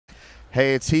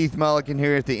Hey, it's Heath Mulligan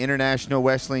here at the International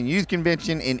Wesleyan Youth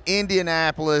Convention in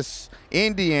Indianapolis,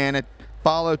 Indiana.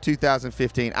 Follow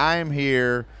 2015. I am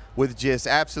here with just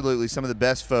absolutely some of the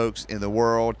best folks in the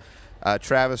world.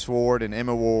 Travis Ward and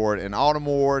Emma Ward and Autumn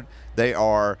Ward. They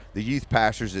are the youth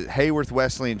pastors at Hayworth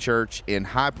Wesleyan Church in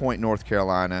High Point, North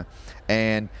Carolina.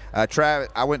 And Travis,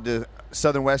 I went to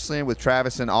Southern Wesleyan with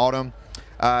Travis and Autumn.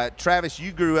 Travis,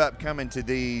 you grew up coming to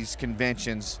these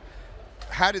conventions.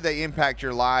 How did they impact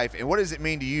your life, and what does it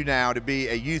mean to you now to be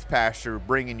a youth pastor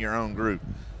bringing your own group?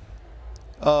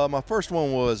 My first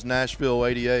one was Nashville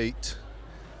 '88.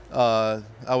 I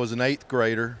was an 8th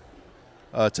grader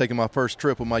taking my first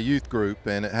trip with my youth group,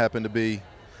 and it happened to be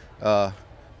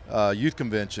youth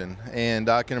convention. And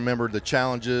I can remember the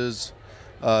challenges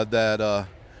that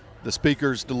the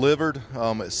speakers delivered,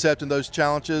 accepting those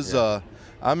challenges. Yeah.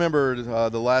 I remember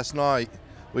the last night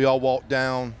we all walked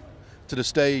down to the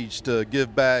stage to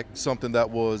give back something that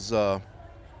was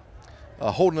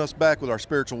holding us back with our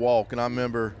spiritual walk. And I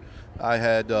remember I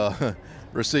had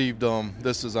received,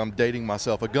 I'm dating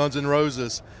myself, a Guns N'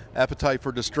 Roses Appetite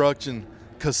for Destruction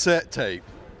cassette tape.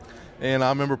 And I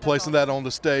remember placing that on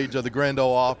the stage of the Grand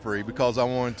Ole Opry because I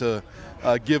wanted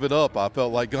to give it up. I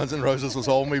felt like Guns N' Roses was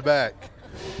holding me back.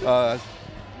 I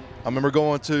remember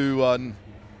going to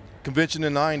convention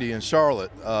in '90 in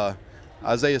Charlotte,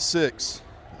 Isaiah 6,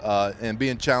 and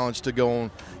being challenged to go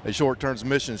on a short-term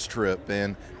missions trip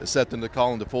and accepting the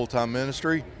call into full-time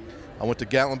ministry. I went to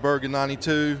Gatlinburg in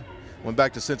 '92, went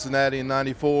back to Cincinnati in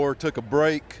 '94, took a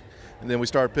break, and then we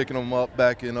started picking them up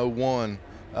back in '01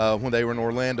 when they were in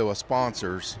Orlando as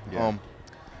sponsors. Yeah.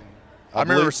 I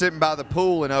remember sitting by the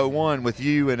pool in '01 with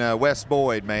you and Wes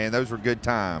Boyd, man. Those were good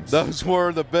times. Those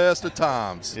were the best of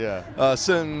times. Yeah.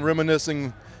 Sitting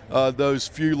reminiscing those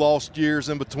few lost years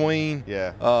in between,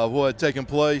 what had taken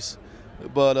place.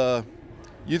 But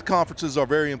youth conferences are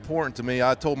very important to me.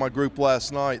 I told my group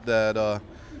last night that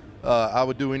I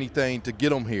would do anything to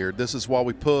get them here. This is why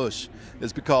we push.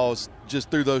 It's because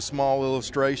just through those small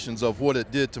illustrations of what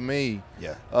it did to me,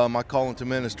 my call into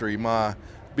ministry, my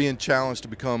being challenged to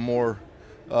become more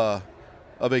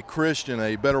of a Christian,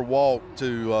 a better walk,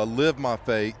 to live my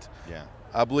faith,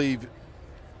 I believe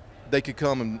they could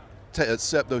come and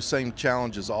accept those same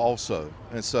challenges also.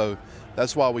 And so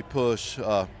that's why we push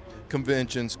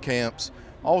conventions, camps.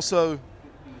 Also,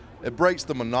 it breaks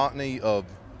the monotony of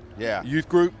youth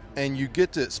group, and you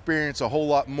get to experience a whole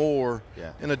lot more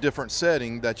in a different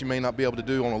setting that you may not be able to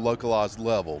do on a localized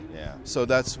level. So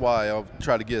that's why I'll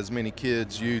try to get as many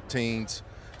kids, youth, teens,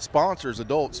 sponsors,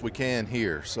 adults we can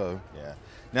here. So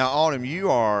Now, Autumn,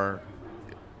 you are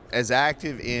as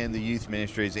active in the youth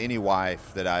ministry as any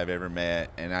wife that I've ever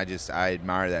met, and I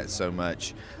admire that so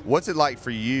much. What's it like for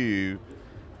you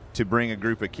to bring a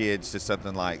group of kids to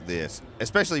something like this,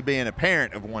 especially being a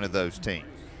parent of one of those teens?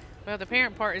 Well, the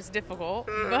parent part is difficult,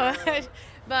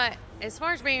 but as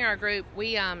far as bringing our group,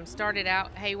 we started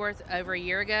out Hayworth over a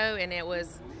year ago, and it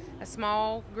was a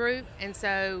small group, and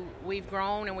so we've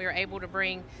grown, and we were able to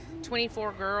bring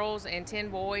 24 girls and 10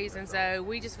 boys, and so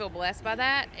we just feel blessed by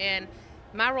that. And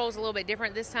my role is a little bit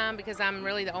different this time because I'm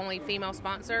really the only female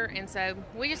sponsor, and so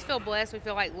we just feel blessed. We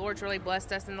feel like Lord's really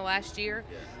blessed us in the last year,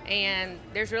 and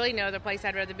there's really no other place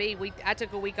I'd rather be. I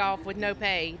took a week off with no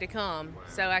pay to come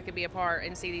so I could be a part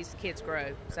and see these kids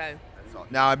grow. So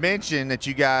now, I mentioned that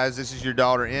you guys, this is your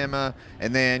daughter Emma,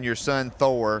 and then your son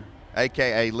Thor,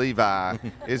 aka Levi,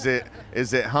 is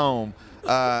at home.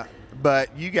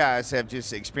 But you guys have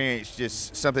just experienced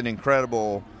just something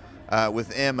incredible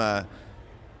with Emma.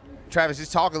 Travis,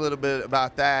 just talk a little bit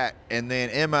about that, and then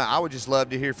Emma, I would just love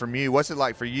to hear from you. What's it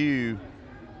like for you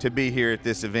to be here at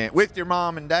this event with your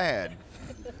mom and dad?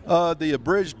 The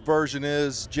abridged version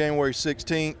is January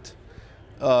 16th.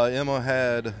 Emma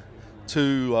had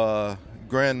 2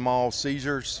 grand mal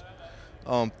seizures.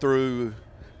 Through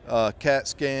CAT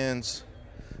scans,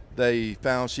 they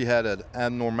found she had an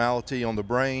abnormality on the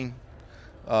brain.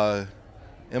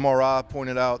 MRI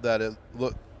pointed out that it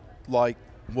looked like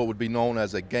what would be known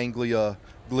as a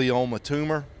glioma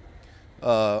tumor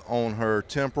on her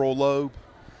temporal lobe.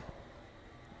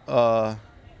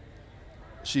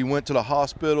 She went to the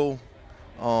hospital.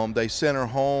 They sent her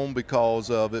home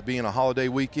because of it being a holiday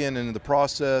weekend, and in the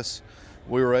process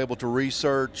we were able to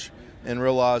research and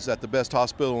realize that the best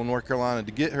hospital in North Carolina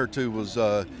to get her to was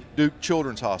Duke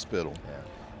Children's Hospital.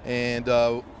 And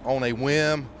on a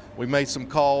whim, we made some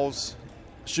calls,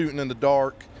 shooting in the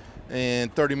dark,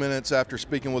 and 30 minutes after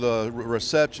speaking with a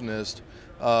receptionist,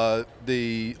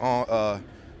 the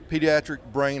pediatric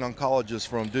brain oncologist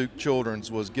from Duke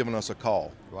Children's was giving us a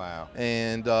call. Wow.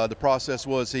 And the process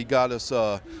was he got us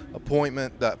an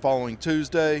appointment that following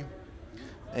Tuesday.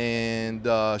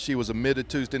 and she was admitted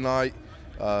Tuesday night.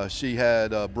 She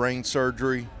had brain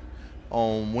surgery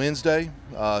on Wednesday,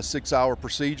 6-hour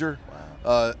procedure,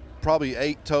 probably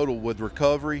 8 total with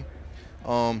recovery.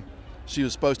 She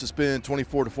was supposed to spend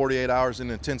 24 to 48 hours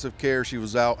in intensive care. She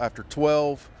was out after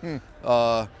 12.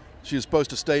 She was supposed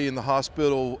to stay in the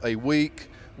hospital a week.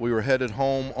 We were headed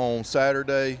home on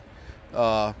Saturday.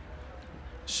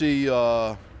 She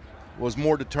was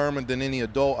more determined than any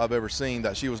adult I've ever seen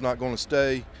that she was not going to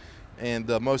stay. And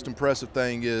the most impressive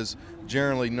thing is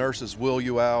generally nurses wheel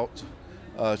you out.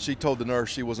 She told the nurse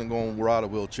she wasn't going to ride a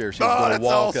wheelchair. She was going to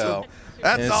walk out.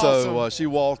 That's awesome. So she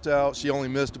walked out. She only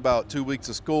missed about 2 weeks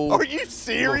of school. Are you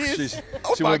serious?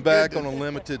 She went back on a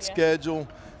limited schedule,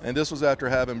 and this was after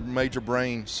having major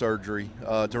brain surgery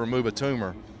to remove a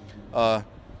tumor.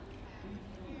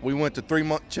 We went to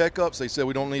 3-month checkups. They said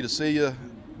we don't need to see you,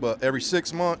 but every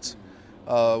 6 months.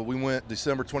 We went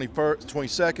December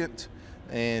 22nd,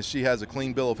 and she has a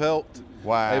clean bill of health.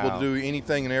 Wow. Able to do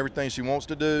anything and everything she wants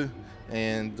to do,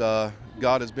 and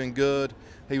God has been good.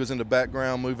 He was in the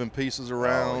background moving pieces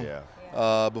around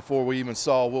before we even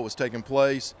saw what was taking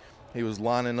place. He was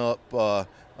lining up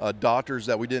doctors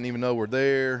that we didn't even know were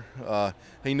there.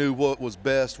 He knew what was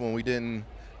best when we didn't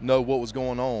know what was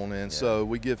going on, and so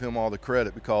we give him all the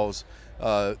credit because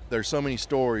there's so many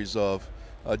stories of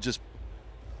just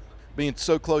being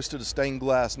so close to the stained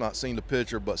glass, not seeing the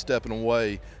picture, but stepping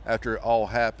away after it all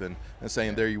happened and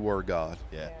saying, there you were, God.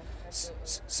 Yeah.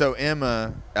 So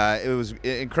Emma, it was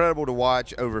incredible to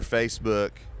watch over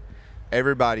Facebook.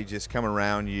 Everybody just coming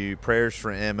around you. Prayers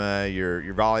for Emma, your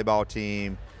volleyball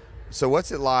team. So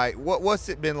what's it like? What's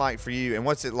it been like for you? And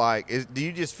what's it like? Do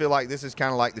you just feel like this is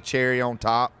kind of like the cherry on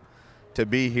top to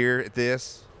be here at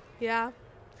this? Yeah,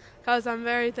 because I'm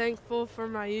very thankful for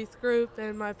my youth group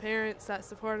and my parents that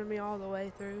supported me all the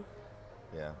way through.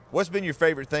 Yeah. What's been your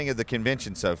favorite thing of the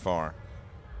convention so far?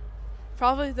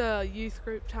 Probably the youth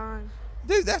group time.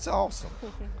 Dude, that's awesome.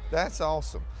 That's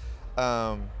awesome.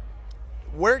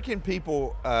 Where can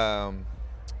people, I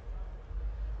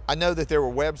know that there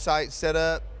were websites set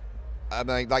up. I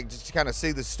mean, like, just to kind of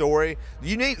see the story.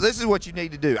 This is what you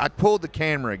need to do. I pulled the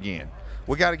camera again.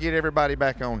 We got to get everybody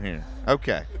back on here.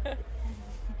 Okay.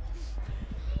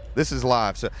 This is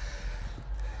live. So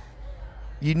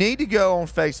you need to go on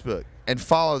Facebook and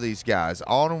follow these guys.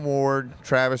 Autumn Ward,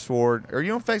 Travis Ward. Are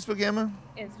you on Facebook, Emma?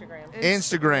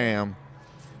 Instagram.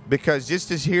 Because just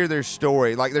to hear their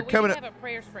story, like they're coming up. We have a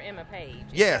Prayers for Emma page.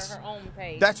 Yes. Her own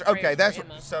page. That's okay. That's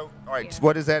so. All right.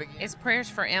 What is that again? It's Prayers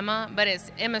for Emma, but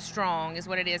it's Emma Strong is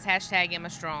what it is. # Emma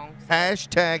Strong.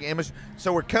 Hashtag Emma.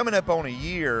 So we're coming up on a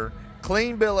year.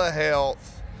 Clean bill of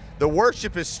health. The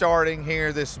worship is starting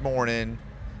here this morning.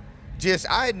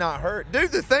 I had not heard.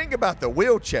 Dude, the thing about the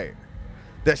wheelchair,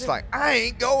 that's like, I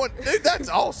ain't going. Dude, that's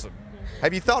awesome.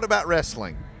 Have you thought about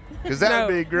wrestling? Because that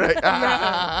would be great.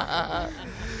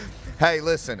 Hey,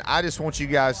 listen, I just want you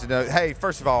guys to know, hey,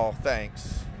 first of all,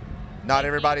 thanks. Not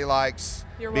everybody likes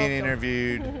being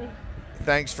interviewed.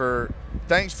 Thanks for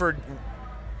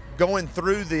going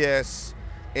through this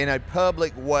in a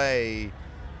public way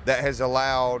that has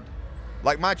allowed,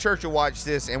 like my church will watch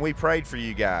this, and we prayed for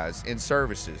you guys in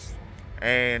services.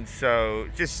 And so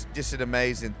just an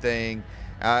amazing thing.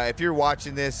 If you're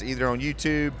watching this either on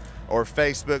YouTube or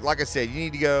Facebook, like I said, you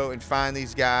need to go and find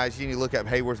these guys. You need to look up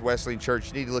Hayworth Wesleyan Church.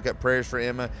 You need to look up Prayers for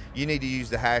Emma. You need to use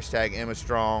the hashtag Emma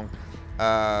Strong.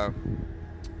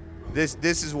 This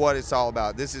is what it's all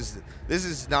about. This is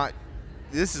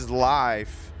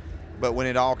life, but when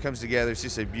it all comes together, it's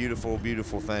just a beautiful,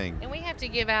 beautiful thing. And we have to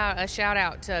give out a shout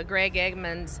out to Greg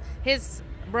Eggman's, his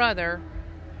brother.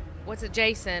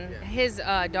 Jason, his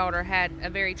daughter had a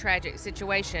very tragic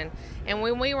situation. And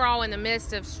when we were all in the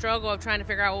midst of struggle of trying to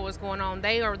figure out what was going on,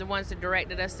 they are the ones that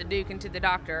directed us to Duke and to the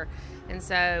doctor. And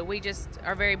so we just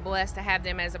are very blessed to have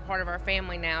them as a part of our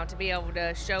family now, to be able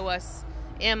to show us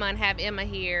Emma and have Emma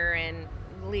here and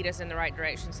lead us in the right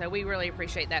direction. So we really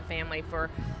appreciate that family for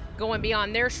going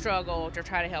beyond their struggle to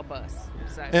try to help us.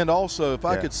 So. And also, if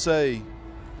I could say,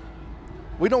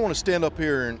 we don't want to stand up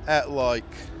here and act like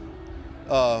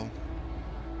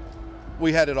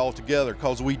we had it all together,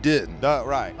 because we didn't.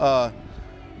 Right.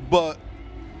 But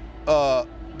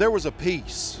there was a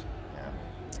peace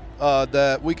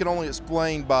that we can only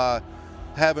explain by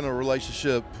having a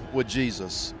relationship with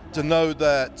Jesus, to know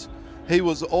that he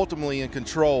was ultimately in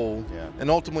control and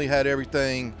ultimately had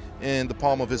everything in the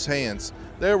palm of his hands.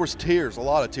 There was tears, a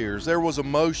lot of tears. There was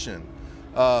emotion,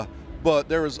 but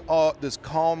there was this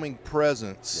calming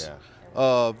presence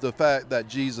of the fact that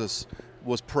Jesus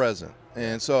was present.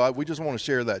 And so we just want to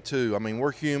share that too. I mean,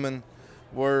 we're human.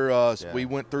 We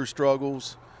went through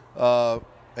struggles.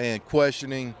 and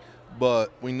questioning,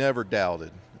 but we never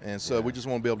doubted. And so we just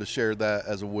want to be able to share that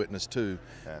as a witness too.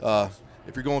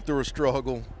 If you're going through a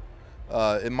struggle,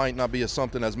 it might not be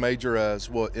something as major as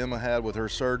what Emma had with her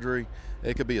surgery.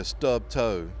 It could be a stubbed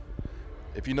toe.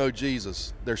 If you know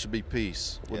Jesus, there should be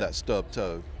peace with that stubbed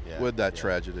toe, with that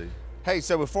tragedy. Hey,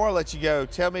 so before I let you go,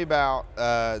 tell me about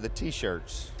the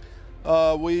T-shirts.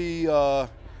 We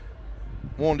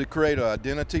wanted to create an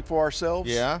identity for ourselves.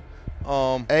 Yeah.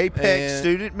 Apex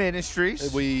Student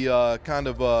Ministries. We kind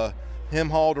of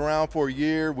hem-hauled around for a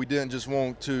year. We didn't just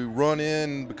want to run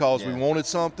in because we wanted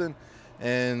something.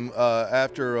 And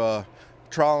after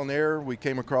trial and error, we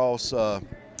came across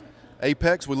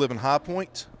Apex. We live in High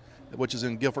Point, which is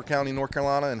in Guilford County, North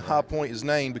Carolina. And High Point is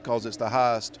named because it's the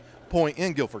highest point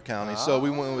in Guilford County. So we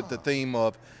went with the theme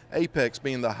of Apex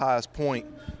being the highest point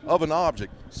of an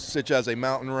object, such as a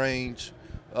mountain range,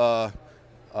 a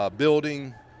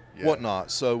building,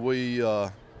 whatnot. So we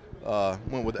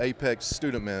went with Apex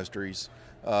Student Ministries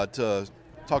to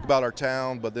talk about our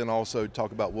town, but then also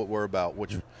talk about what we're about,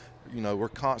 which, you know, we're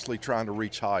constantly trying to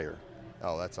reach higher.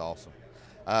 Oh, that's awesome.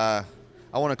 I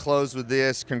want to close with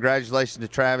this. Congratulations to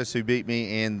Travis, who beat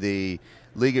me in the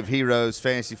League of Heroes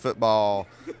fantasy football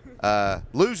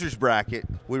losers bracket.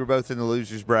 We were both in the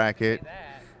losers bracket.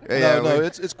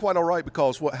 It's quite all right,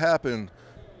 because what happened,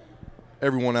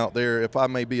 everyone out there, if I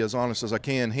may be as honest as I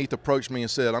can, Heath approached me and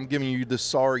said, I'm giving you this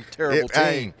sorry, terrible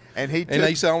team. And he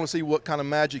said, I want to see what kind of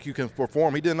magic you can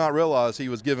perform. He did not realize he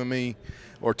was giving me,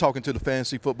 or talking to the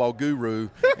fantasy football guru,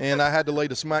 and I had to lay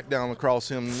the smackdown across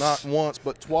him not once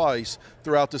but twice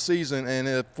throughout the season. And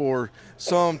if for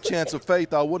some chance of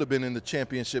faith, I would have been in the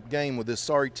championship game with this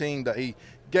sorry team that he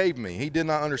gave me. He did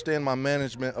not understand my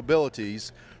management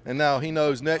abilities, and now he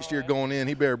knows next year going in,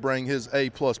 he better bring his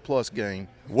A++ game.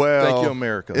 Well, thank you,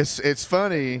 America. It's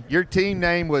funny. Your team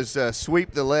name was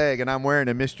Sweep the Leg, and I'm wearing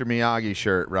a Mr. Miyagi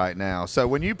shirt right now. So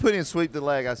when you put in Sweep the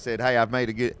Leg, I said, hey, I've made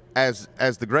a good, as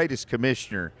the greatest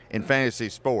commissioner in fantasy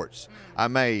sports, I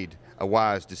made a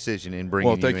wise decision in bringing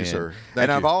you in. Well, thank you, sir.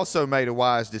 I've also made a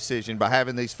wise decision by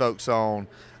having these folks on.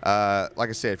 Like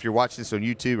I said, if you're watching this on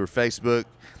YouTube or Facebook,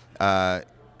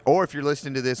 or if you're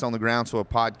listening to this on the Groundswell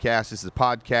podcast, this is a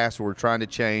podcast where we're trying to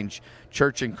change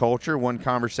church and culture one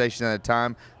conversation at a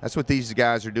time. That's what these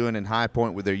guys are doing in High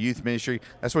Point with their youth ministry.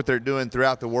 That's what they're doing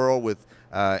throughout the world with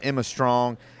Emma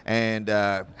Strong. And,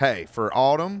 hey, for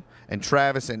Autumn and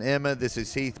Travis and Emma, this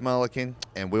is Heath Mulliken,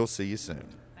 and we'll see you soon.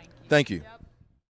 Thank you. Yep.